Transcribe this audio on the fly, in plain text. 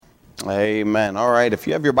Amen. All right, if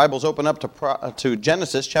you have your Bibles open up to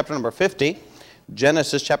Genesis chapter number 50.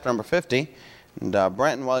 Genesis chapter number 50. And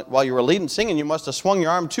Brenton, while you were leading singing, you must have swung your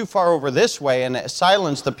arm too far over this way and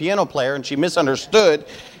silenced the piano player, and she misunderstood,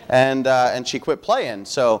 and she quit playing.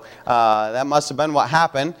 So that must have been what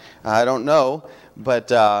happened. I don't know, but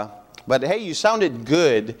hey, you sounded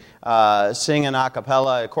good singing a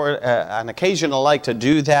cappella. On occasion, I like to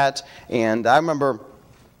do that, and I remember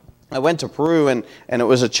I went to Peru, and it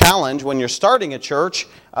was a challenge when you're starting a church.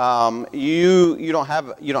 You don't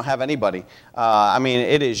have anybody. I mean,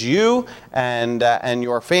 it is you and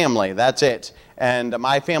your family. That's it. And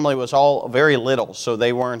my family was all very little, so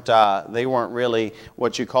they weren't really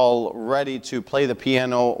what you call ready to play the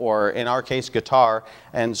piano, or in our case, guitar.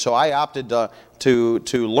 And so I opted to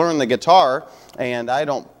learn the guitar, and I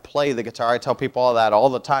don't play the guitar. I tell people all that all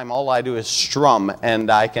the time. All I do is strum,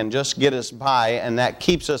 and I can just get us by, and that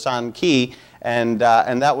keeps us on key. And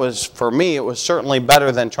that was, for me, it was certainly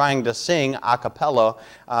better than trying to sing a cappella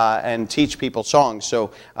and teach people songs.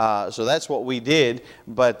 So that's what we did.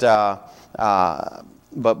 But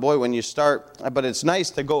boy, when you start, but it's nice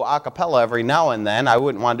to go a cappella every now and then. I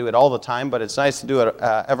wouldn't want to do it all the time, but it's nice to do it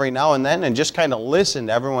every now and then and just kind of listen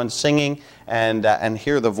to everyone singing and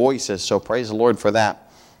hear the voices. So praise the Lord for that.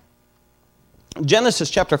 Genesis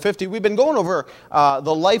chapter 50, we've been going over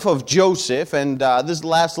the life of Joseph, and this is the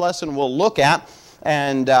last lesson we'll look at.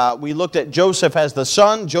 And we looked at Joseph as the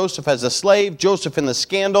son, Joseph as the slave, Joseph in the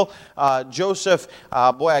scandal, Joseph,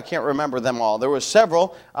 boy, I can't remember them all. There were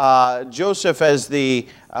several. Joseph as the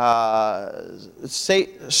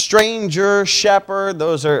stranger, shepherd,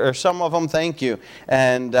 those are some of them, thank you.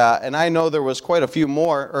 And I know there was quite a few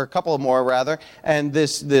more, or a couple more rather. And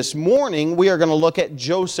this morning we are going to look at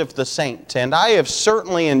Joseph the saint. And I have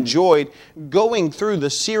certainly enjoyed going through the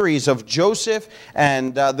series of Joseph,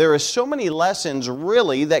 and there are so many lessons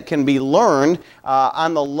really that can be learned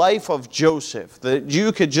on the life of Joseph that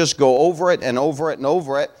you could just go over it and over it and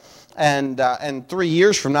over it. And 3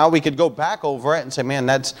 years from now, we could go back over it and say, man,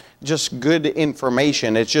 that's just good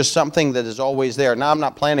information. It's just something that is always there. Now, I'm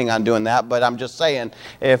not planning on doing that, but I'm just saying,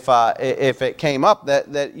 if it came up,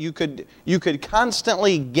 that you could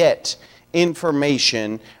constantly get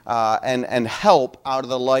information and help out of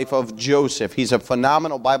the life of Joseph. He's a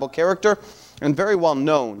phenomenal Bible character and very well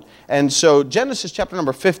known. And so, Genesis chapter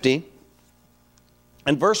number 50,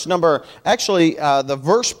 and the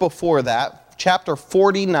verse before that, chapter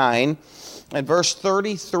 49 and verse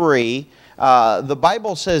 33, the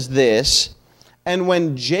Bible says this: "And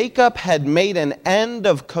when Jacob had made an end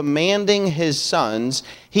of commanding his sons,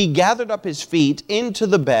 he gathered up his feet into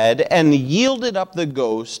the bed and yielded up the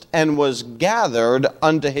ghost and was gathered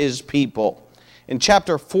unto his people." In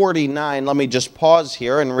chapter 49, let me just pause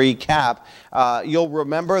here and recap. You'll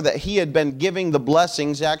remember that he had been giving the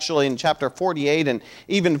blessings. Actually, in chapter 48 and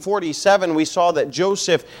even 47, we saw that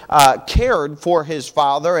Joseph cared for his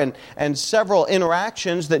father, and several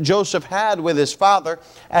interactions that Joseph had with his father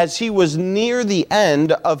as he was near the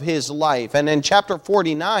end of his life. And in chapter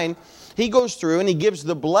 49, he goes through and he gives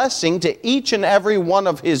the blessing to each and every one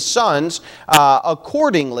of his sons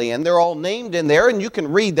accordingly. And they're all named in there, and you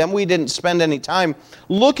can read them. We didn't spend any time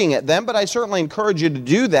looking at them, but I certainly encourage you to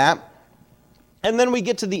do that. And then we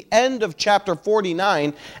get to the end of chapter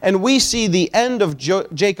 49, and we see the end of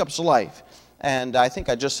Jacob's life. And I think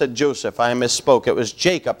I just said Joseph. I misspoke. It was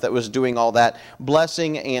Jacob that was doing all that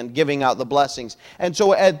blessing and giving out the blessings. And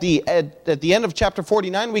so at the end of chapter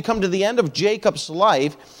 49, we come to the end of Jacob's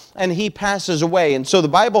life, and he passes away. And so the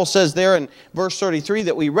Bible says there in verse 33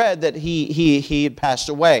 that we read that he had passed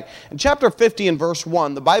away. In chapter 50 and verse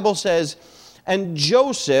 1, the Bible says, "And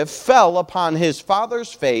Joseph fell upon his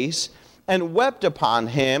father's face and wept upon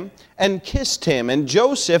him and kissed him. And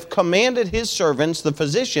Joseph commanded his servants, the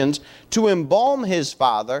physicians, to embalm his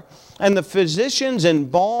father. And the physicians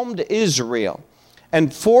embalmed Israel.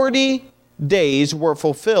 And 40 days were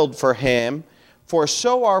fulfilled for him, for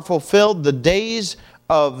so are fulfilled the days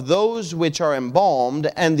of those which are embalmed.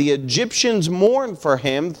 And the Egyptians mourned for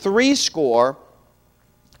him 70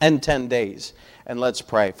 days. And let's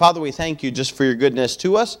pray. Father, we thank you just for your goodness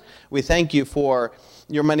to us. We thank you for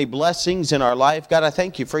your many blessings in our life. God, I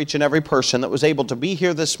thank you for each and every person that was able to be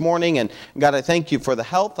here this morning. And God, I thank you for the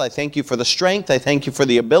health. I thank you for the strength. I thank you for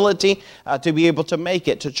the ability to be able to make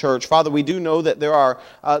it to church. Father, we do know that there are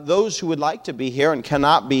those who would like to be here and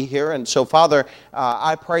cannot be here. And so, Father,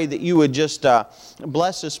 I pray that you would just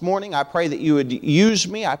bless this morning. I pray that you would use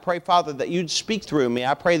me. I pray, Father, that you'd speak through me.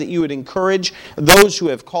 I pray that you would encourage those who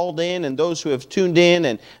have called in and those who have tuned in.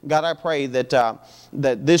 And God, I pray that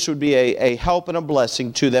this would be a help and a blessing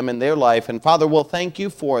blessing to them in their life. And Father, we'll thank you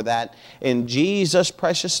for that. In Jesus'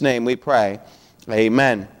 precious name we pray.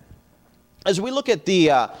 Amen. As we look at the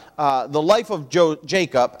life of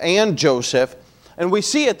Jacob and Joseph, and we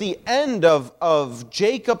see at the end of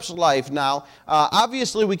Jacob's life now,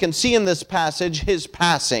 obviously we can see in this passage his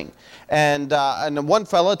passing. And one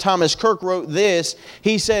fellow, Thomas Kirk, wrote this.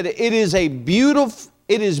 He said, It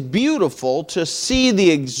is beautiful to see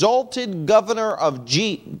the exalted governor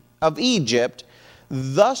of Egypt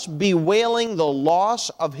thus bewailing the loss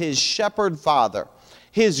of his shepherd father.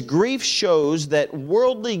 His grief shows that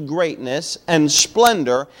worldly greatness and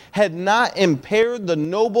splendor had not impaired the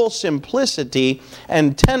noble simplicity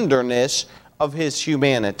and tenderness of his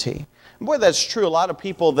humanity. Boy, that's true. A lot of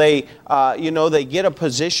people, they get a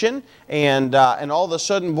position and all of a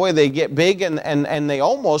sudden, boy, they get big and they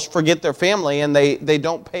almost forget their family and they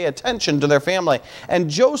don't pay attention to their family. And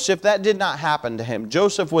Joseph, that did not happen to him.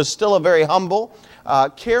 Joseph was still a very humble,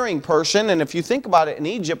 caring person. And if you think about it, in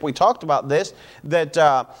Egypt, we talked about this,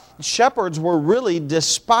 that shepherds were really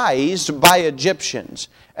despised by Egyptians.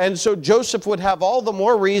 And so Joseph would have all the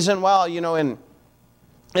more reason,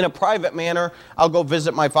 in a private manner, I'll go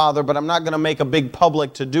visit my father, but I'm not going to make a big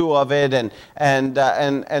public to-do of it and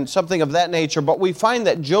something of that nature. But we find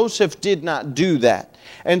that Joseph did not do that.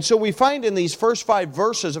 And so we find in these first 5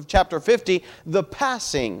 verses of chapter 50, the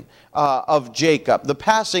passing of Jacob. The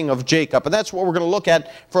passing of Jacob. And that's what we're going to look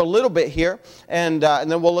at for a little bit here. And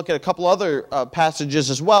then we'll look at a couple other passages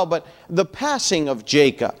as well. But the passing of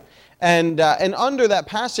Jacob. And under that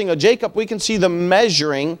passing of Jacob, we can see the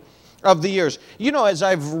measuring of the years. As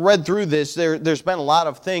I've read through this, there's been a lot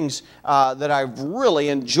of things that I've really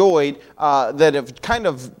enjoyed that have kind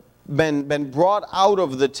of been brought out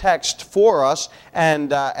of the text for us,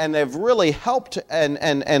 and they've really helped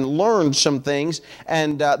and learned some things.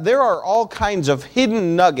 And there are all kinds of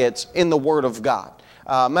hidden nuggets in the Word of God.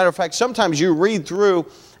 Matter of fact, sometimes you read through,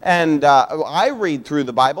 and I read through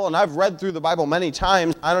the Bible, and I've read through the Bible many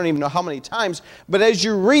times. I don't even know how many times. But as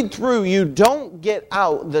you read through, you don't get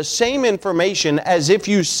out the same information as if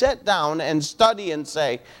you sit down and study and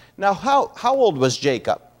say, now how old was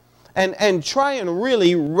Jacob? And try and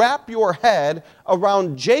really wrap your head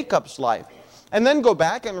around Jacob's life. And then go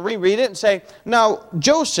back and reread it and say, now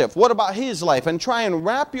Joseph, what about his life? And try and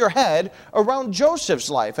wrap your head around Joseph's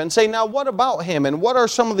life and say, now what about him? And what are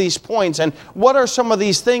some of these points? And what are some of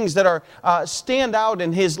these things that are stand out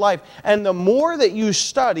in his life? And the more that you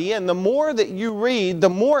study and the more that you read, the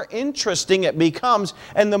more interesting it becomes,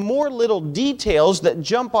 and the more little details that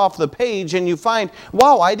jump off the page, and you find,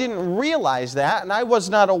 wow, I didn't realize that, and I was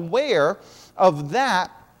not aware of that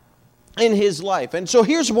in his life. And so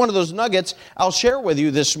here's one of those nuggets I'll share with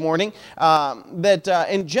you this morning, that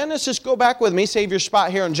in Genesis, go back with me, save your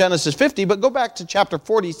spot here in Genesis 50, but go back to chapter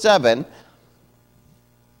 47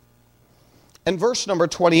 and verse number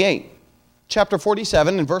 28. Chapter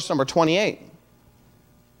 47 and verse number 28.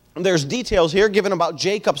 There's details here given about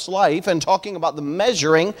Jacob's life and talking about the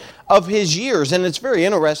measuring of his years. And it's very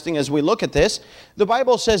interesting as we look at this. The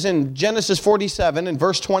Bible says in Genesis 47 and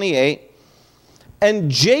verse 28,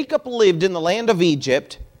 and Jacob lived in the land of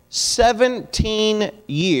Egypt 17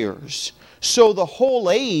 years. So the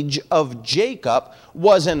whole age of Jacob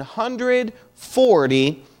was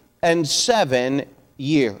 147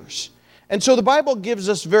 years. And so the Bible gives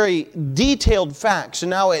us very detailed facts. And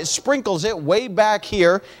now it sprinkles it way back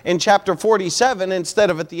here in chapter 47 instead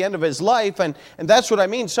of at the end of his life. And that's what I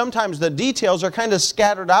mean. Sometimes the details are kind of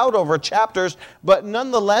scattered out over chapters, but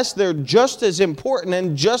nonetheless, they're just as important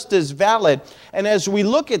and just as valid. And as we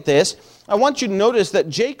look at this, I want you to notice that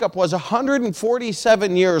Jacob was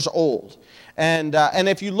 147 years old. And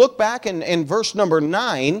if you look back in verse number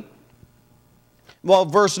 9, well,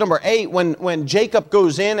 verse number 8, when Jacob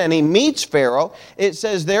goes in and he meets Pharaoh, it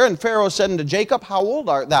says there, and Pharaoh said unto Jacob, how old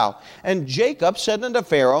art thou? And Jacob said unto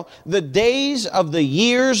Pharaoh, the days of the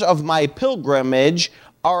years of my pilgrimage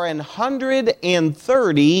are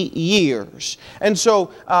 130 years. And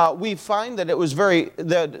so we find that it was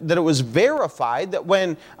that it was verified that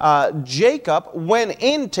when Jacob went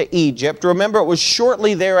into Egypt, remember it was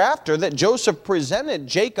shortly thereafter that Joseph presented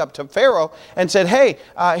Jacob to Pharaoh and said, hey,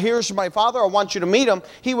 here's my father, I want you to meet him.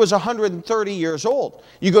 He was 130 years old.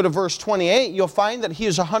 You go to verse 28, you'll find that he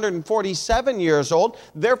is 147 years old.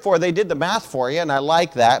 Therefore, they did the math for you, and I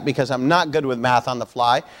like that because I'm not good with math on the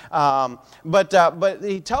fly. But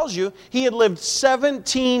he tells you he had lived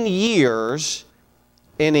 17 years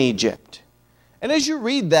in Egypt. And as you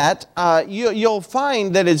read that, you'll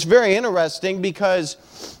find that it's very interesting because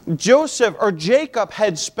Jacob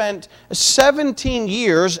had spent 17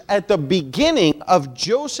 years at the beginning of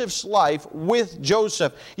Joseph's life with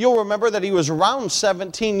Joseph. You'll remember that he was around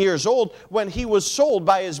 17 years old when he was sold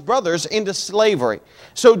by his brothers into slavery.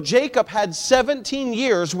 So Jacob had 17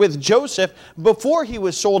 years with Joseph before he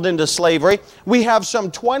was sold into slavery. We have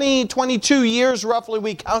some 22 years roughly,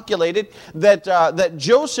 we calculated, that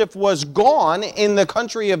Joseph was gone in the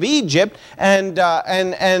country of Egypt, and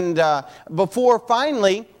before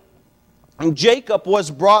finally Jacob was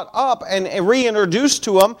brought up and reintroduced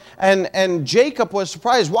to him, and Jacob was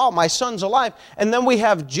surprised, wow, my son's alive. And then we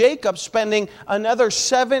have Jacob spending another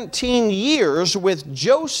 17 years with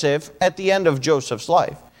Joseph at the end of Joseph's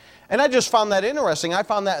life. And I just found that interesting. I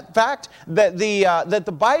found that fact that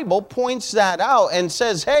the Bible points that out and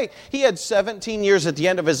says, hey, he had 17 years at the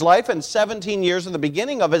end of his life and 17 years at the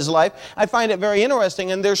beginning of his life. I find it very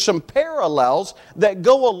interesting, and there's some parallels that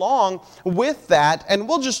go along with that, and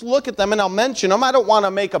we'll just look at them and I'll mention them. I don't want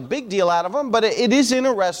to make a big deal out of them, but it is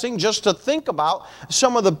interesting just to think about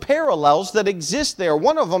some of the parallels that exist there.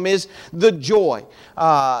 One of them is the joy.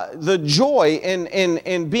 The joy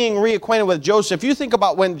in being reacquainted with Joseph. You think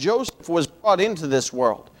about when Joseph was brought into this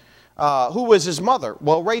world. Who was his mother?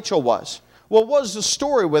 Well, Rachel was. Well, what was the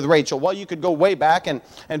story with Rachel? Well, you could go way back and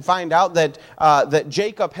find out that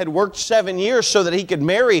Jacob had worked 7 years so that he could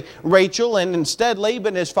marry Rachel, and instead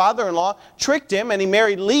Laban, his father-in-law, tricked him and he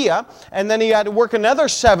married Leah, and then he had to work another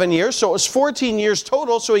 7 years, so it was 14 years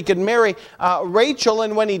total so he could marry Rachel,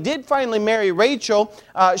 and when he did finally marry Rachel,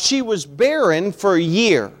 she was barren for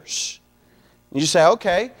years. You say,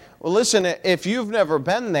 okay. Well, listen, if you've never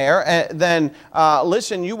been there, then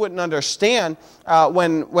listen, you wouldn't understand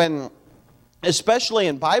when, especially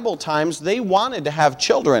in Bible times, they wanted to have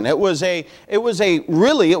children. It was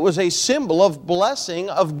a symbol of blessing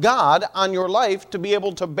of God on your life to be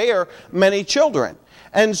able to bear many children.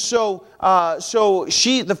 And so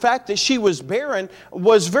the fact that she was barren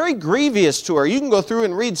was very grievous to her. You can go through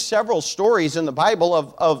and read several stories in the Bible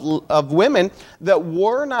of women that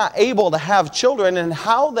were not able to have children, and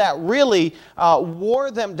how that really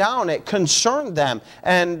wore them down. It concerned them.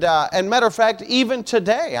 And matter of fact, even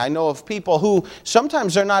today, I know of people who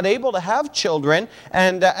sometimes are not able to have children,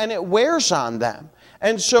 and it wears on them.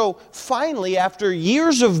 And so finally, after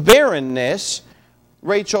years of barrenness,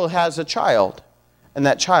 Rachel has a child. And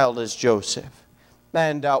that child is Joseph.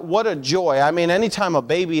 And what a joy. I mean, anytime a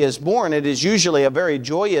baby is born, it is usually a very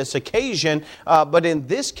joyous occasion. But in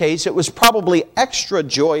this case, it was probably extra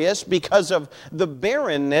joyous because of the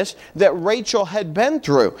barrenness that Rachel had been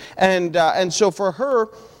through. And so for her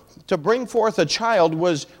to bring forth a child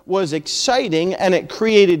was exciting, and it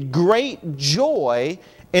created great joy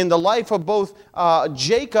in the life of both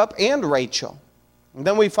Jacob and Rachel. And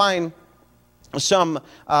then we find some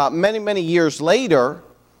many years later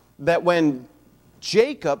that when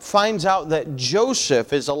Jacob finds out that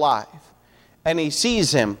Joseph is alive and he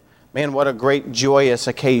sees him, man, what a great joyous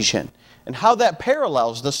occasion. And how that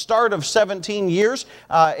parallels the start of 17 years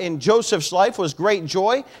in Joseph's life was great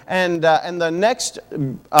joy, and the next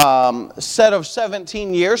set of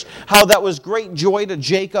 17 years, how that was great joy to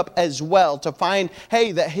Jacob as well, to find,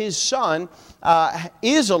 hey, that his son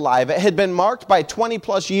is alive. It had been marked by 20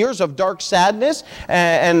 plus years of dark sadness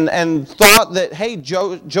and thought that, hey,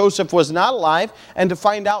 Joseph was not alive, and to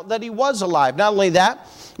find out that he was alive. Not only that,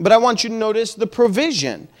 but I want you to notice the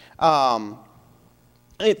provision.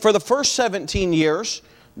 For the first 17 years,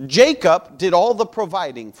 Jacob did all the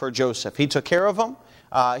providing for Joseph. He took care of him.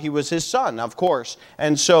 He was his son, of course.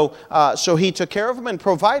 And so he took care of him and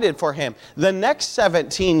provided for him. The next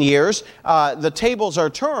 17 years, the tables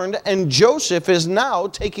are turned, and Joseph is now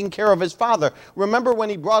taking care of his father. Remember when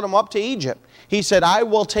he brought him up to Egypt? He said, I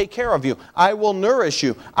will take care of you. I will nourish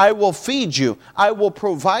you. I will feed you. I will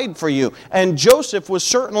provide for you. And Joseph was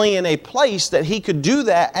certainly in a place that he could do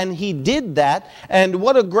that, and he did that. And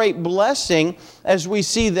what a great blessing as we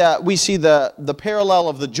see the parallel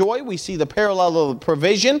of the joy. We see the parallel of the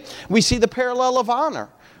provision. We see the parallel of honor.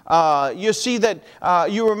 You see that,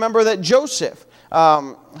 you remember that Joseph,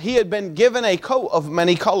 he had been given a coat of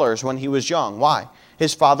many colors when he was young. Why?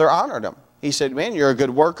 His father honored him. He said, man, you're a good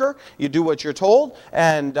worker. You do what you're told.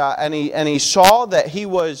 And he saw that he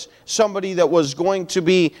was somebody that was going to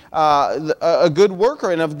be a good worker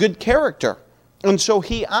and of good character. And so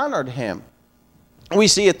he honored him. We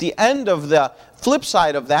see at the end of the flip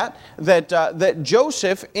side of that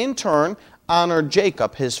Joseph, in turn, honored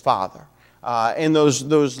Jacob, his father. in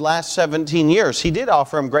those last 17 years. He did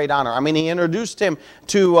offer him great honor. I mean, he introduced him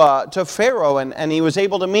to Pharaoh, and he was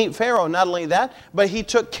able to meet Pharaoh. Not only that, but he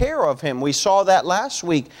took care of him. We saw that last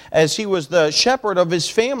week as he was the shepherd of his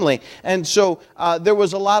family. And so there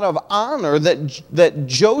was a lot of honor that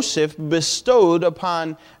Joseph bestowed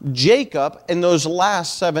upon Jacob in those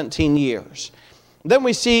last 17 years. Then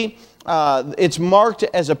we see it's marked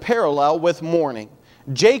as a parallel with mourning.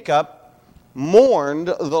 Jacob mourned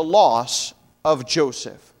the loss of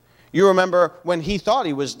Joseph. You remember when he thought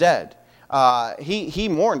he was dead. He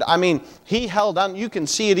mourned. I mean, he held on. You can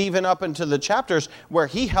see it even up into the chapters where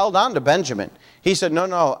he held on to Benjamin. He said,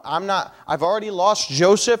 no, I've already lost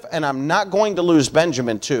Joseph, and I'm not going to lose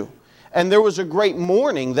Benjamin too. And there was a great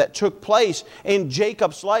mourning that took place in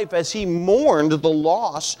Jacob's life as he mourned the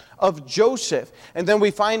loss of Joseph. And then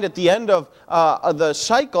we find at the end of the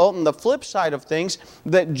cycle, and the flip side of things,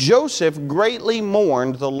 that Joseph greatly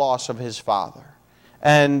mourned the loss of his father.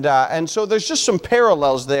 And so there's just some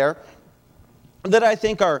parallels there that I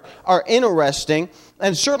think are interesting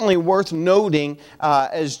and certainly worth noting,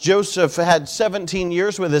 as Joseph had 17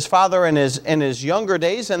 years with his father in his younger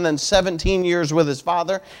days, and then 17 years with his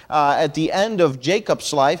father at the end of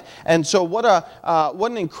Jacob's life. And so what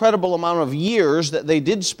an incredible amount of years that they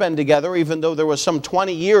did spend together, even though there was some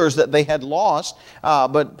 20 years that they had lost.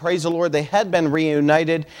 But praise the Lord, they had been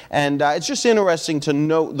reunited, and it's just interesting to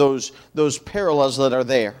note those parallels that are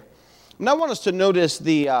there. And I want us to notice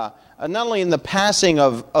not only in the passing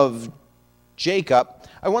of Jacob,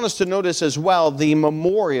 I want us to notice as well the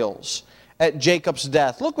memorials at Jacob's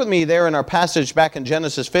death. Look with me there in our passage back in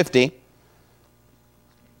Genesis 50.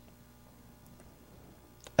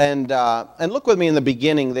 And look with me in the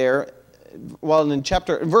beginning there. Well, in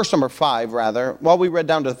verse number 5, rather. While we read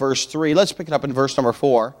down to verse 3, let's pick it up in verse number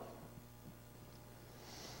 4.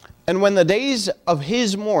 And when the days of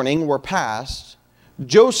his mourning were past,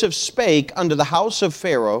 Joseph spake unto the house of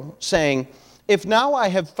Pharaoh, saying, If now I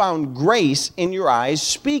have found grace in your eyes,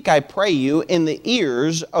 speak, I pray you, in the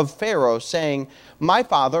ears of Pharaoh, saying, My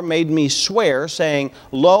father made me swear, saying,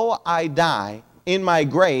 Lo, I die in my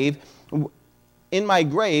grave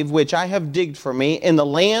which I have digged for me, in the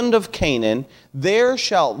land of Canaan, there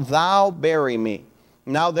shalt thou bury me.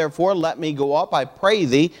 Now therefore let me go up, I pray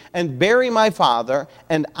thee, and bury my father,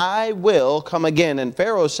 and I will come again. And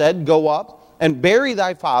Pharaoh said, Go up, and bury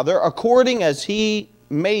thy father, according as he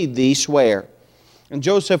made thee swear. And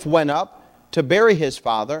Joseph went up to bury his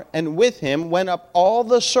father, and with him went up all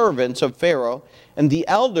the servants of Pharaoh, and the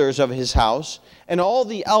elders of his house, and all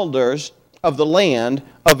the elders of the land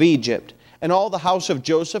of Egypt, and all the house of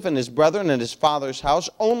Joseph and his brethren and his father's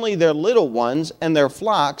house. Only their little ones and their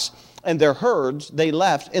flocks and their herds they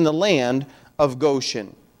left in the land of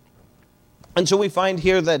Goshen. And so we find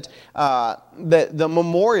here that the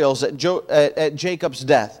memorials at Jacob's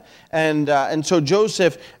death. And so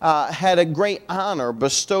Joseph had a great honor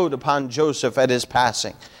bestowed upon Joseph at his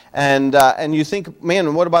passing. And you think,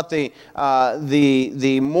 man, what about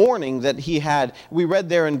the mourning that he had? We read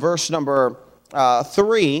there in verse number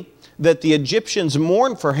 3 that the Egyptians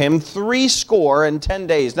mourned for him 70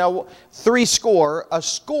 days. Now, a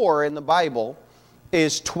score in the Bible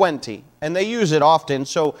is 20, and they use it often.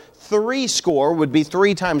 So 70 would be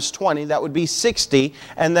 3 times 20, that would be 60,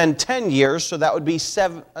 and then 10 years, so that would be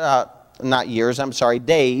days.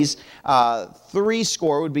 70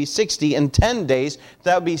 would be 60, and 10 days,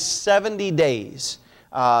 that would be 70 days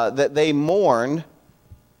that they mourned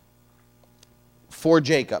for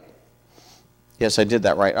Jacob. Yes, I did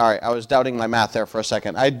that right. All right, I was doubting my math there for a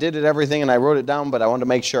second. I did everything and I wrote it down, but I wanted to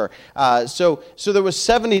make sure. So there was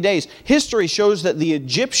 70 days. History shows that the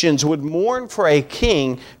Egyptians would mourn for a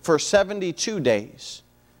king for 72 days.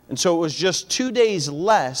 And so it was just 2 days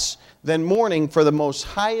less than mourning for the most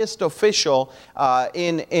highest official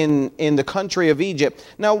in the country of Egypt.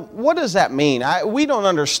 Now, what does that mean? We don't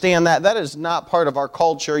understand that. That is not part of our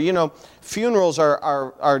culture. You know, funerals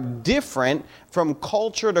are different from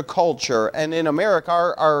culture to culture. And in America,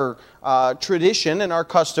 our tradition and our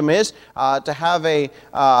custom is to have a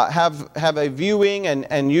viewing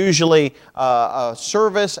and usually a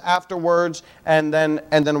service afterwards, and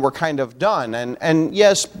then we're kind of done. And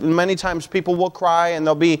yes, many times people will cry and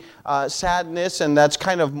there'll be sadness, and that's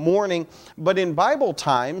kind of mourning. But in Bible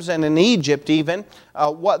times and in Egypt even,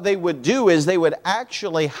 what they would do is they would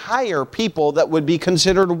actually hire people that would be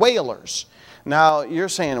considered wailers. Now, you're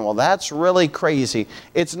saying, well, that's really crazy.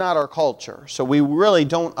 It's not our culture, so we really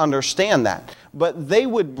don't understand that. But they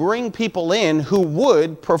would bring people in who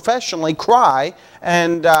would professionally cry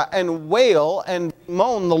and wail and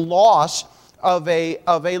moan the loss of a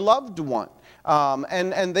loved one.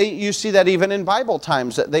 And you see that even in Bible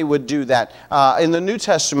times that they would do that. In the New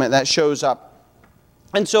Testament that shows up.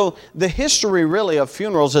 And so the history really of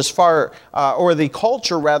funerals or the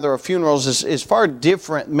culture rather of funerals is far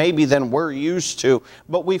different maybe than we're used to.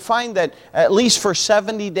 But we find that at least for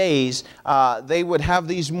 70 days they would have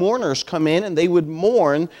these mourners come in and they would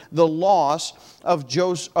mourn the loss of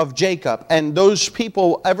Jacob. And those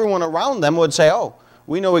people, everyone around them would say, oh,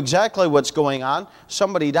 we know exactly what's going on.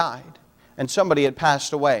 Somebody died and somebody had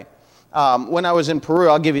passed away. When I was in Peru,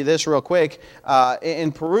 I'll give you this real quick.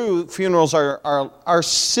 In Peru, funerals are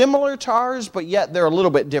similar to ours, but yet they're a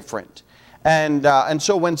little bit different. And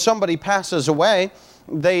so when somebody passes away,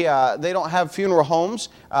 they don't have funeral homes,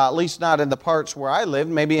 at least not in the parts where I lived.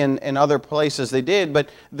 Maybe in other places they did, but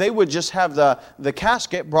they would just have the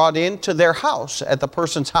casket brought into their house, at the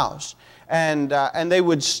person's house. And they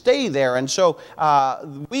would stay there. And so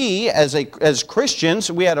we, as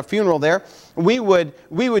Christians, we had a funeral there. We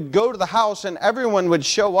would go to the house, and everyone would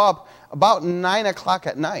show up about 9 o'clock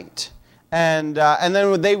at night. And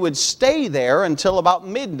then they would stay there until about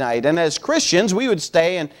midnight. And as Christians, we would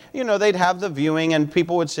stay, and they'd have the viewing, and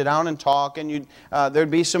people would sit down and talk, and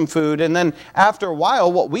there'd be some food. And then after a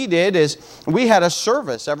while, what we did is we had a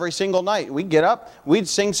service every single night. We'd get up, we'd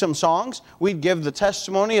sing some songs, we'd give the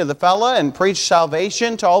testimony of the fella and preach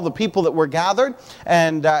salvation to all the people that were gathered,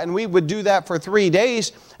 and we would do that for 3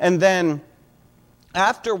 days, and then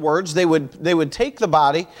afterwards, they would take the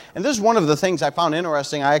body, and this is one of the things I found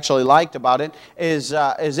interesting, I actually liked about it, is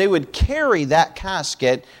they would carry that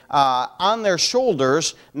casket on their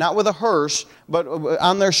shoulders, not with a hearse, but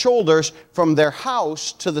on their shoulders from their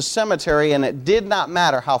house to the cemetery, and it did not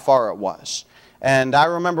matter how far it was. And I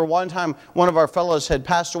remember one time, one of our fellows had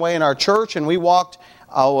passed away in our church, and we walked,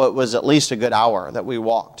 it was at least a good hour that we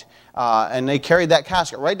walked. And they carried that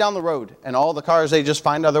casket right down the road, and all the cars, they just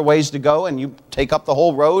find other ways to go, and you take up the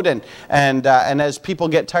whole road, and as people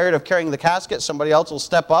get tired of carrying the casket, somebody else will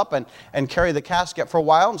step up and carry the casket for a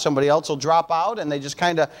while, and somebody else will drop out, and they just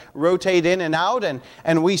kind of rotate in and out,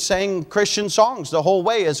 and we sang Christian songs the whole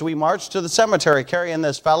way as we marched to the cemetery carrying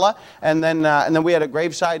this fella, and then we had a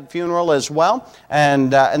graveside funeral as well,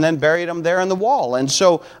 and then buried him there in the wall. And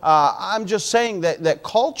so I'm just saying that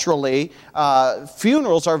culturally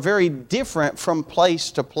funerals are very different from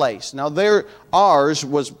place to place. Now ours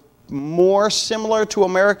was more similar to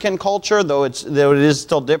American culture, though it is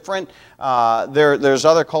still different. There's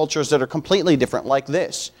other cultures that are completely different, like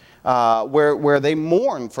this, where they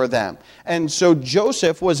mourn for them. And so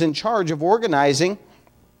Joseph was in charge of organizing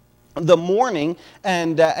the mourning,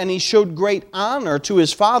 and he showed great honor to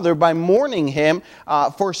his father by mourning him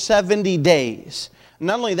for 70 days.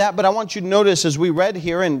 Not only that, but I want you to notice, as we read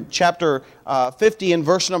here in chapter 50 and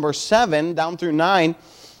verse number 7 down through 9,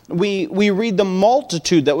 we read the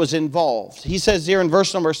multitude that was involved. He says here in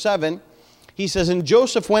verse number 7, he says, "And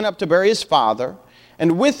Joseph went up to bury his father,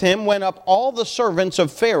 and with him went up all the servants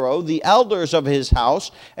of Pharaoh, the elders of his house,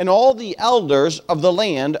 and all the elders of the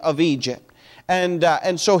land of Egypt."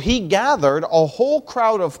 And so he gathered a whole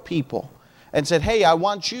crowd of people and said, "Hey, I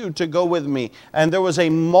want you to go with me." And there was a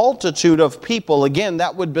multitude of people, again,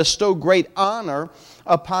 that would bestow great honor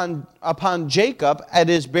upon Jacob at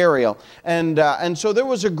his burial. And so there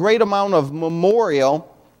was a great amount of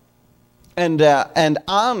memorial and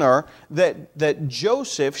honor that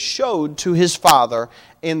Joseph showed to his father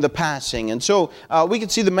in the passing. And so we can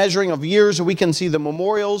see the measuring of years, we can see the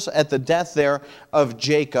memorials at the death there of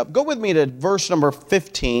Jacob. Go with me to verse number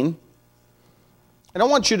 15. And I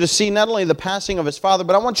want you to see not only the passing of his father,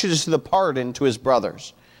 but I want you to see the pardon to his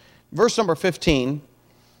brothers. Verse number 15,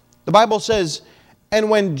 the Bible says, "And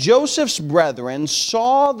when Joseph's brethren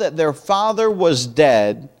saw that their father was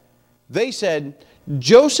dead, they said,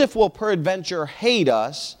 'Joseph will peradventure hate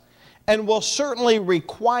us, and will certainly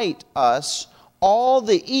requite us all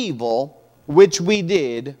the evil which we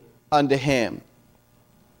did unto him.'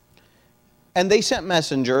 And they sent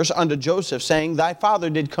messengers unto Joseph, saying, 'Thy father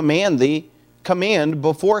did command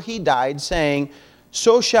before he died, saying,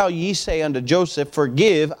 So shall ye say unto Joseph,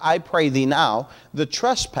 Forgive, I pray thee now, the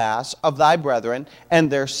trespass of thy brethren and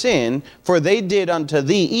their sin, for they did unto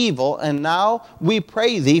thee evil, and now we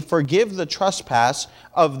pray thee, forgive the trespass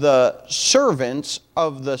of the servants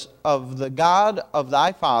of the God of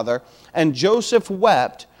thy father.' And Joseph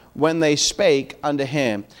wept when they spake unto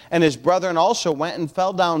him. And his brethren also went and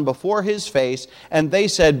fell down before his face, and they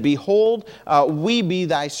said, Behold, we be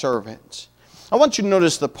thy servants." I want you to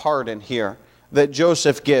notice the pardon here that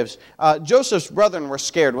Joseph gives. Joseph's brethren were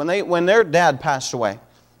scared when their dad passed away.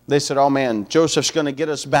 They said, oh man, Joseph's going to get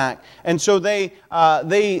us back. And so they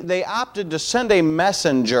opted to send a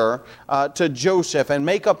messenger to Joseph and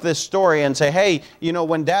make up this story and say, hey, you know,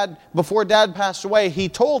 before Dad passed away, he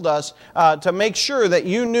told us to make sure that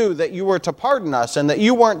you knew that you were to pardon us and that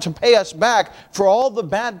you weren't to pay us back for all the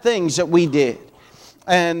bad things that we did.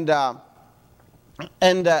 And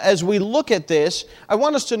as we look at this, I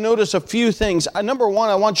want us to notice a few things. Number one,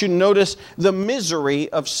 I want you to notice the misery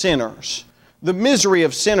of sinners. The misery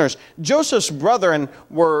of sinners. Joseph's brethren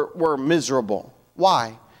were miserable.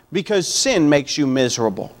 Why? Because sin makes you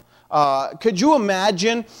miserable. Could you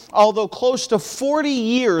imagine, although close to 40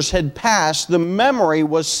 years had passed, the memory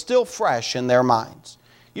was still fresh in their minds?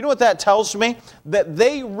 You know what that tells me? That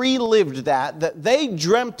they relived that they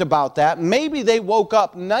dreamt about that. Maybe they woke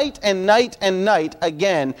up night and night and night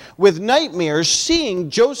again with nightmares, seeing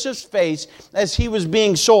Joseph's face as he was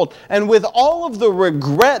being sold. And with all of the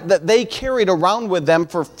regret that they carried around with them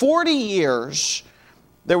for 40 years,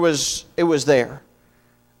 it was there.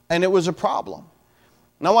 And it was a problem.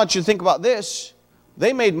 And I want you to think about this.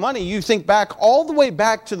 They made money. You think back all the way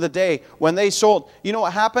back to the day when they sold. You know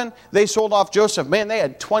what happened? They sold off Joseph. Man, they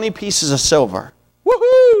had 20 pieces of silver.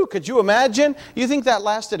 Woohoo! Could you imagine? You think that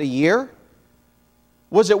lasted a year?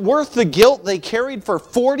 Was it worth the guilt they carried for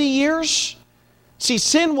 40 years? See,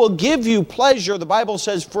 sin will give you pleasure, the Bible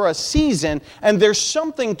says, for a season. And there's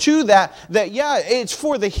something to that, yeah, it's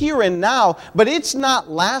for the here and now, but it's not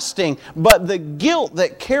lasting. But the guilt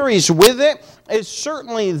that carries with it is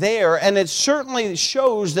certainly there, and it certainly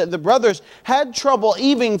shows that the brothers had trouble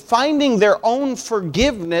even finding their own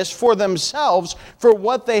forgiveness for themselves for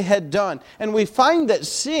what they had done. And we find that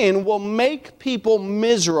sin will make people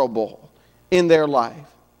miserable in their life.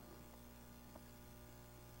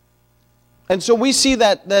 And so we see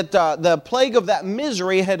that the plague of that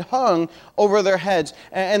misery had hung over their heads.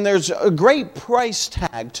 And there's a great price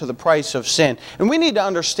tag to the price of sin. And we need to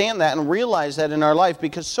understand that and realize that in our life,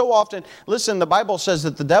 because so often, listen, the Bible says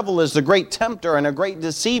that the devil is the great tempter and a great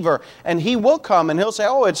deceiver. And he will come and he'll say,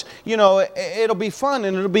 oh, it'll be fun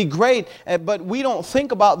and it'll be great. But we don't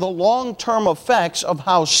think about the long-term effects of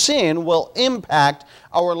how sin will impact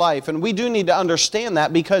our life. And we do need to understand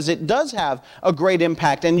that, because it does have a great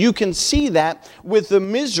impact. And you can see that with the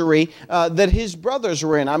misery that his brothers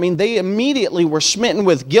were in. I mean, they immediately were smitten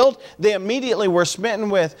with guilt. They immediately were smitten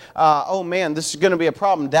with, oh man, this is going to be a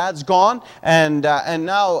problem. Dad's gone, and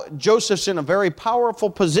now Joseph's in a very powerful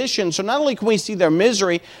position. So not only can we see their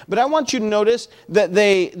misery, but I want you to notice that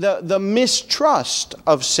the mistrust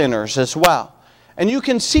of sinners as well. And you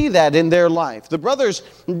can see that in their life. The brothers'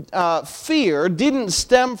 fear didn't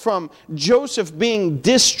stem from Joseph being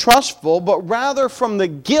distrustful, but rather from the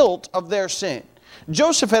guilt of their sin.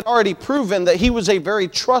 Joseph had already proven that he was a very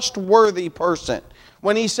trustworthy person.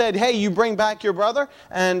 When he said, hey, you bring back your brother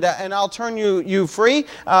and I'll turn you free,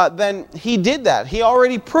 then he did that. He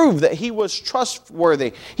already proved that he was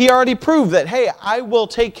trustworthy. He already proved that, hey, I will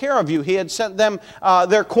take care of you. He had sent them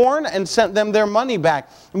their corn and sent them their money back.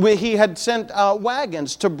 He had sent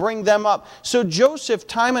wagons to bring them up. So Joseph,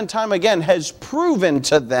 time and time again, has proven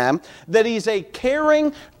to them that he's a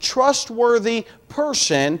caring, trustworthy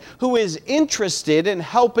person who is interested in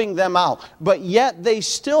helping them out. But yet they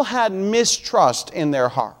still had mistrust in their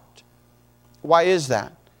heart. Why is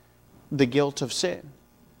that? The guilt of sin.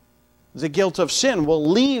 The guilt of sin will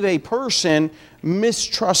leave a person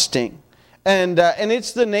mistrusting. And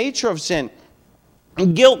it's the nature of sin.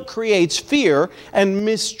 Guilt creates fear and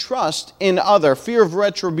mistrust in other. Fear of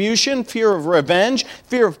retribution, fear of revenge,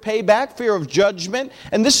 fear of payback, fear of judgment.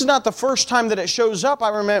 And this is not the first time that it shows up.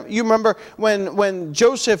 You remember when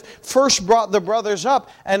Joseph first brought the brothers up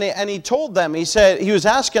and he told them, he was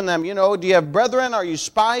asking them, do you have brethren? Are you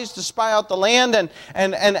spies to spy out the land?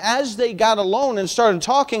 And as they got alone and started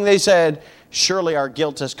talking, they said, surely our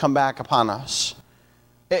guilt has come back upon us.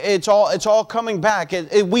 It's all coming back.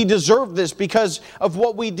 We deserve this because of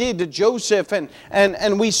what we did to Joseph.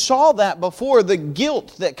 And we saw that before, the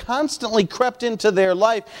guilt that constantly crept into their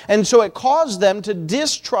life. And so it caused them to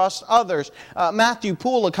distrust others. Matthew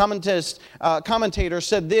Poole, a commentator,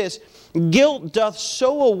 said this: guilt doth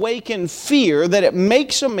so awaken fear that it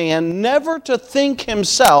makes a man never to think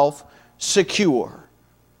himself secure.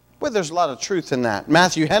 Well, there's a lot of truth in that.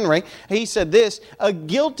 Matthew Henry, he said this: a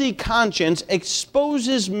guilty conscience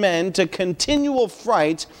exposes men to continual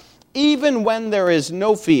fright even when there is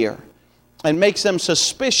no fear, and makes them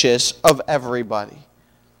suspicious of everybody.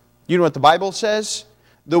 You know what the Bible says?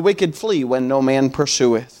 The wicked flee when no man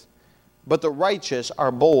pursueth, but the righteous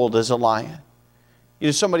are bold as a lion.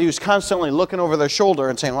 somebody who's constantly looking over their shoulder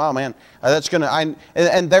and saying, wow, man, that's going to,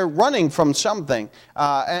 and they're running from something.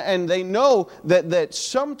 And they know that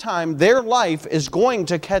sometime their life is going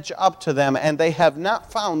to catch up to them, and they have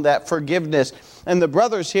not found that forgiveness. And the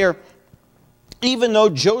brothers here, even though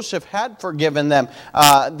Joseph had forgiven them,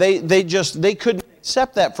 they couldn't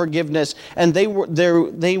accept that forgiveness, and they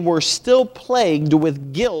were still plagued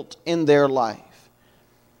with guilt in their life.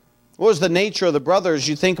 What was the nature of the brothers?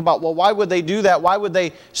 You think about, well, why would they do that? Why would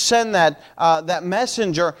they send that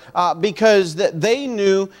messenger? Because they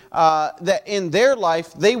knew that in their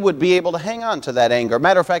life they would be able to hang on to that anger.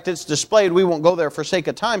 Matter of fact, it's displayed. We won't go there for sake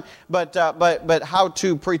of time, but how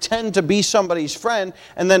to pretend to be somebody's friend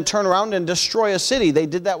and then turn around and destroy a city. They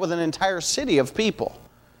did that with an entire city of people.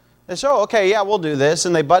 They said, oh, okay, yeah, we'll do this.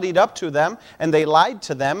 And they buddied up to them, and they lied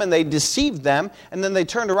to them, and they deceived them, and then they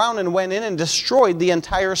turned around and went in and destroyed the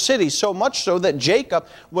entire city. So much so that Jacob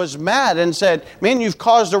was mad and said, man, you've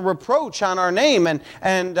caused a reproach on our name,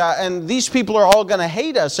 and these people are all going to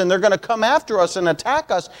hate us, and they're going to come after us and attack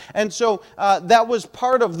us. And so that was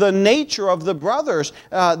part of the nature of the brothers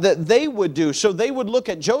that they would do. So they would look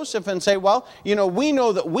at Joseph and say, well, we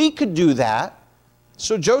know that we could do that,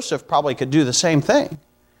 so Joseph probably could do the same thing.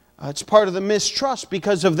 It's part of the mistrust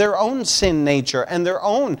because of their own sin nature and their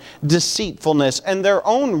own deceitfulness and their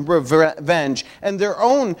own revenge and their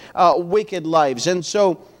own wicked lives. And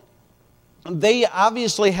so they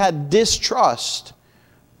obviously had distrust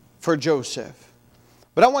for Joseph.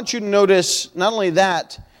 But I want you to notice not only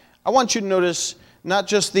that, I want you to notice not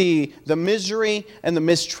just the misery and the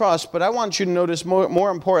mistrust, but I want you to notice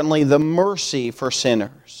more importantly the mercy for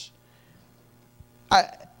sinners.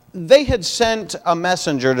 They had sent a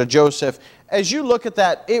messenger to Joseph. As you look at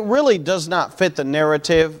that, it really does not fit the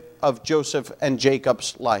narrative of Joseph and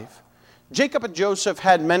Jacob's life. Jacob and Joseph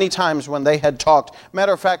had many times when they had talked.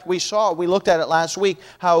 Matter of fact, we looked at it last week,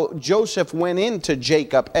 how Joseph went into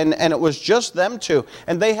Jacob, and it was just them two.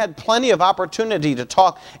 And they had plenty of opportunity to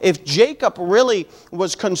talk. If Jacob really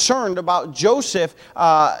was concerned about Joseph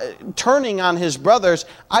turning on his brothers,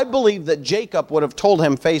 I believe that Jacob would have told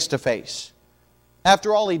him face to face.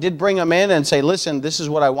 After all, he did bring him in and say, listen, this is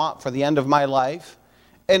what I want for the end of my life.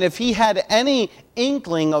 And if he had any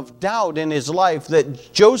inkling of doubt in his life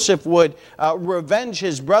that Joseph would revenge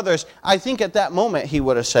his brothers, I think at that moment he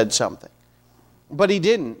would have said something. But he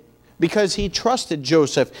didn't, because he trusted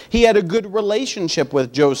Joseph. He had a good relationship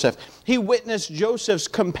with Joseph. He witnessed Joseph's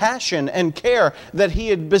compassion and care that he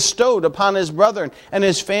had bestowed upon his brethren and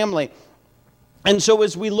his family. And so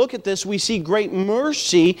as we look at this, we see great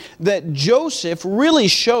mercy that Joseph really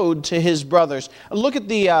showed to his brothers. Look at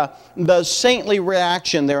the saintly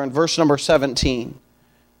reaction there in verse number 17.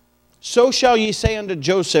 So shall ye say unto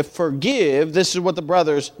Joseph, forgive, this is what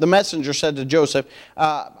the messenger said to Joseph,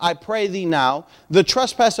 I pray thee now, the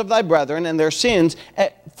trespass of thy brethren and their sins,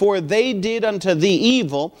 for they did unto thee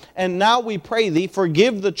evil, and now we pray thee,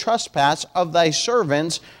 forgive the trespass of thy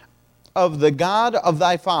servants, of the God of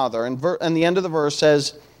thy father. And the end of the verse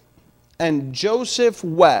says, and Joseph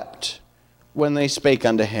wept when they spake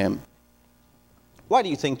unto him. Why do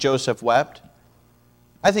you think Joseph wept?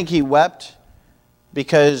 I think he wept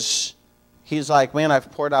because he's like, man,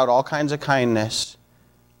 I've poured out all kinds of kindness,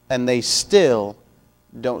 and they still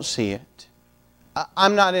don't see it.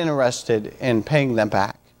 I'm not interested in paying them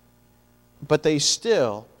back, but they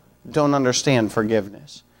still don't understand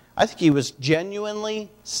forgiveness. I think he was genuinely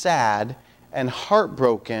sad and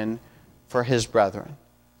heartbroken for his brethren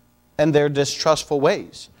and their distrustful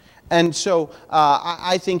ways. And so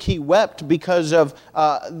I think he wept because of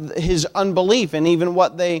his unbelief and even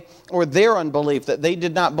their unbelief, that they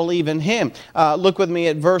did not believe in him. Look with me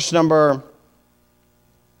at verse number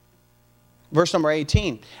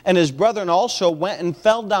 18. And his brethren also went and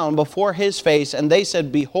fell down before his face, and they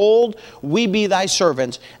said, behold, we be thy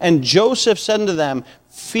servants. And Joseph said unto them,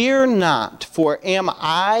 fear not, for am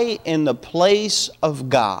I in the place of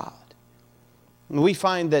God? And we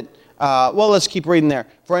find that, let's keep reading there.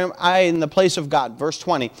 For am I in the place of God? Verse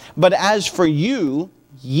 20. But as for you,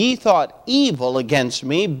 ye thought evil against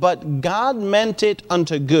me, but God meant it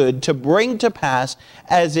unto good, to bring to pass,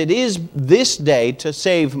 as it is this day, to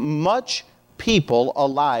save much people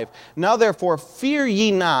alive. Now therefore fear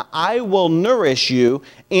ye not, I will nourish you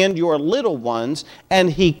and your little ones.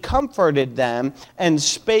 And he comforted them and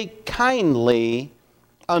spake kindly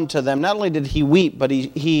unto them. Not only did he weep, but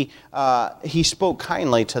he spoke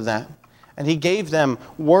kindly to them. And he gave them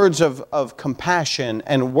words of compassion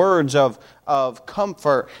and words of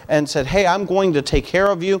comfort, and said, hey, I'm going to take care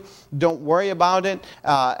of you. Don't worry about it.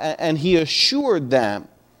 And he assured them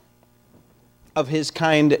of his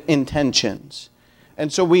kind intentions.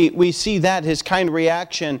 And so we see that, his kind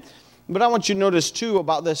reaction. But I want you to notice too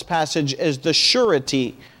about this passage is the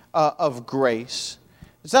surety of grace.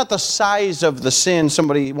 It's not the size of the sin,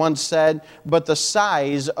 somebody once said, but the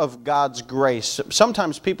size of God's grace.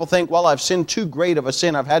 Sometimes people think, well, I've sinned too great of a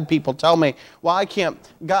sin. I've had people tell me, well,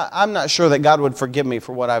 I'm not sure that God would forgive me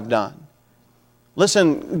for what I've done.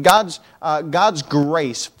 Listen, God's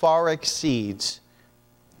grace far exceeds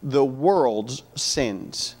the world's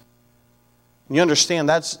sins. You understand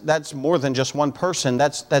that's more than just one person.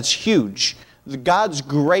 That's huge. God's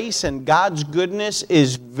grace and God's goodness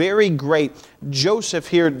is very great. Joseph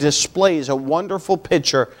here displays a wonderful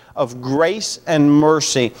picture of grace and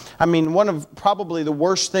mercy. I mean, one of probably the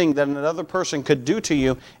worst thing that another person could do to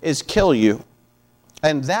you is kill you.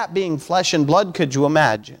 And that being flesh and blood, could you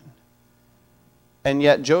imagine? And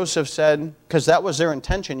yet Joseph said, because that was their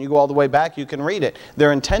intention. You go all the way back, you can read it.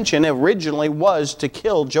 Their intention originally was to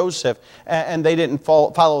kill Joseph. And they didn't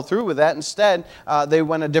follow through with that. Instead, they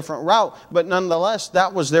went a different route. But nonetheless,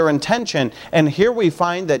 that was their intention. And here we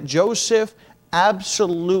find that Joseph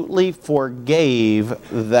absolutely forgave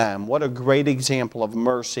them. What a great example of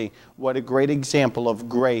mercy. What a great example of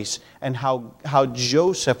grace. And how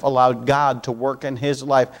Joseph allowed God to work in his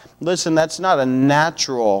life. Listen, that's not a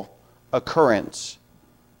natural occurrence.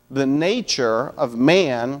 The nature of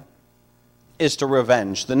man is to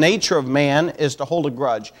revenge. The nature of man is to hold a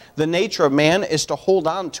grudge. The nature of man is to hold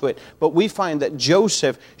on to it. But we find that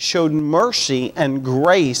Joseph showed mercy and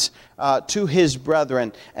grace to his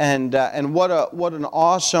brethren. And what an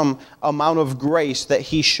awesome amount of grace that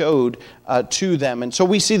he showed to them. And so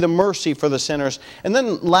we see the mercy for the sinners. And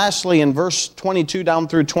then lastly, in verse 22 down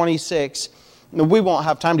through 26, we won't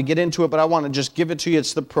have time to get into it, but I want to just give it to you.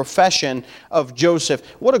 It's the profession of Joseph.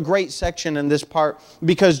 What a great section in this part,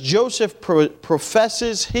 because Joseph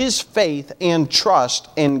professes his faith and trust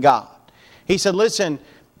in God. He said, listen,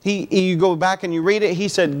 you go back and you read it, he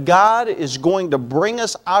said, God is going to bring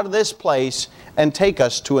us out of this place and take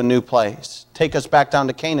us to a new place. Take us back down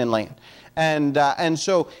to Canaan land. And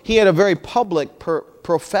so he had a very public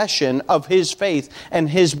profession of his faith and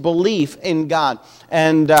his belief in God.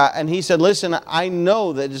 And he said, listen, I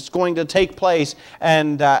know that it's going to take place.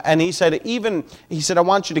 And he said, I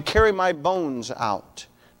want you to carry my bones out.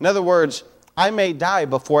 In other words, I may die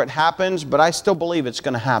before it happens, but I still believe it's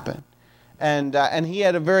going to happen. And he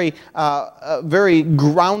had a very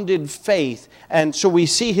grounded faith. And so we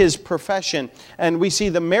see his profession, and we see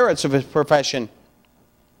the merits of his profession.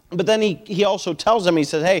 But then he also tells them, he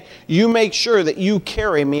says, hey, you make sure that you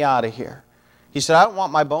carry me out of here. He said, I don't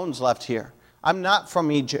want my bones left here. I'm not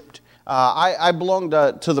from Egypt. I belong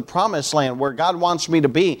to the promised land where God wants me to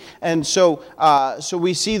be. And so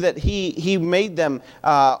we see that he made them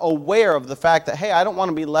aware of the fact that, hey, I don't want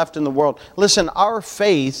to be left in the world. Listen, our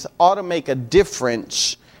faith ought to make a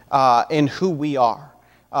difference in who we are.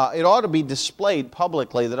 It ought to be displayed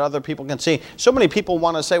publicly that other people can see. So many people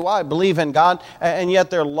want to say, well, I believe in God, and yet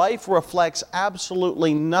their life reflects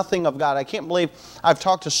absolutely nothing of God. I can't believe I've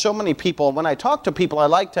talked to so many people. When I talk to people, I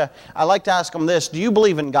like to ask them this: do you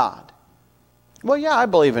believe in God? Well, yeah, I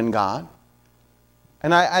believe in God.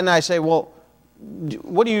 And I say, well,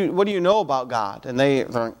 what do you know about God? And they're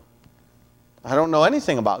like, I don't know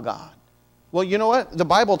anything about God. Well, you know what? The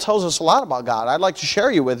Bible tells us a lot about God. I'd like to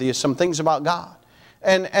share with you some things about God.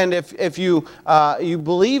 And if you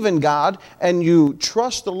believe in God and you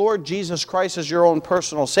trust the Lord Jesus Christ as your own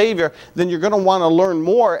personal Savior, then you're going to want to learn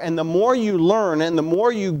more. And the more you learn and the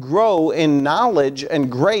more you grow in knowledge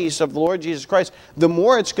and grace of the Lord Jesus Christ, the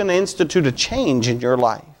more it's going to institute a change in your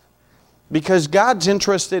life. Because God's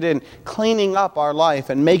interested in cleaning up our life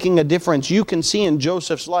and making a difference. You can see in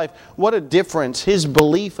Joseph's life what a difference his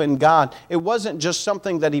belief in God. It wasn't just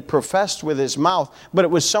something that he professed with his mouth, but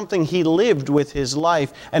it was something he lived with his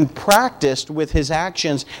life and practiced with his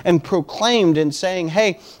actions and proclaimed in saying,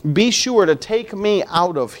 hey, be sure to take me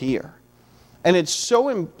out of here. And it's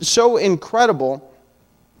so incredible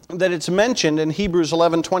that it's mentioned in Hebrews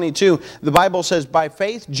 11:22. The Bible says, by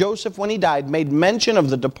faith Joseph, when he died, made mention of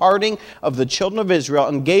the departing of the children of Israel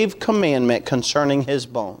and gave commandment concerning his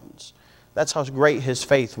bones. That's how great his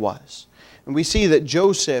faith was. And we see that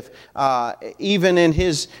Joseph, even in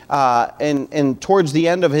his towards the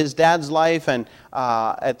end of his dad's life and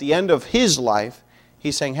at the end of his life,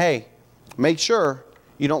 he's saying, hey, make sure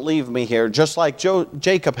you don't leave me here, just like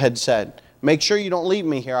Jacob had said. Make sure you don't leave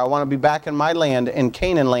me here. I want to be back in my land, in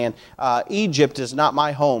Canaan land. Egypt is not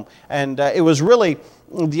my home. And it was really,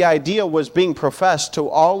 the idea was being professed to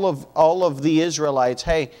all of the Israelites,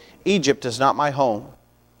 hey, Egypt is not my home.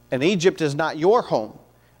 And Egypt is not your home.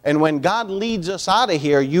 And when God leads us out of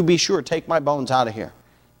here, you be sure, take my bones out of here.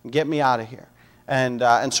 Get me out of here.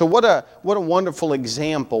 And so what a wonderful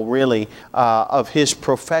example, really, of his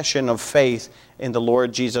profession of faith in the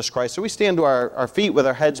Lord Jesus Christ. So we stand to our feet with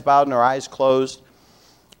our heads bowed and our eyes closed.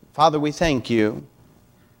 Father, we thank you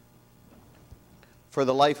for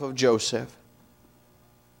the life of Joseph.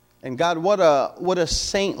 And God, what a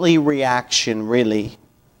saintly reaction, really,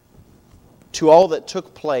 to all that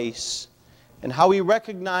took place, and how he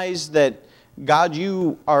recognized that, God,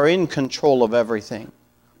 you are in control of everything.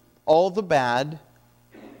 All the bad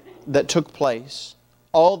that took place,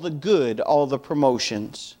 all the good, all the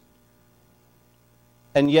promotions.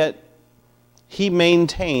 And yet, he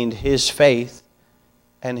maintained his faith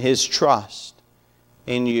and his trust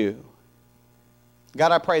in you.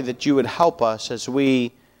 God, I pray that you would help us as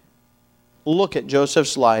we look at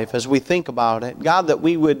Joseph's life, as we think about it. God, that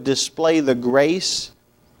we would display the grace,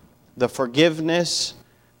 the forgiveness,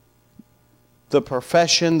 the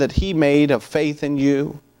profession that he made of faith in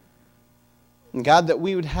you. And God, that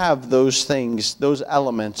we would have those things, those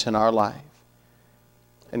elements in our life.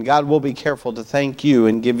 And God, we'll be careful to thank you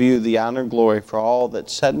and give you the honor and glory for all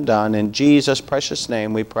that's said and done. In Jesus' precious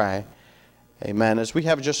name we pray. Amen. As we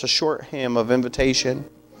have just a short hymn of invitation.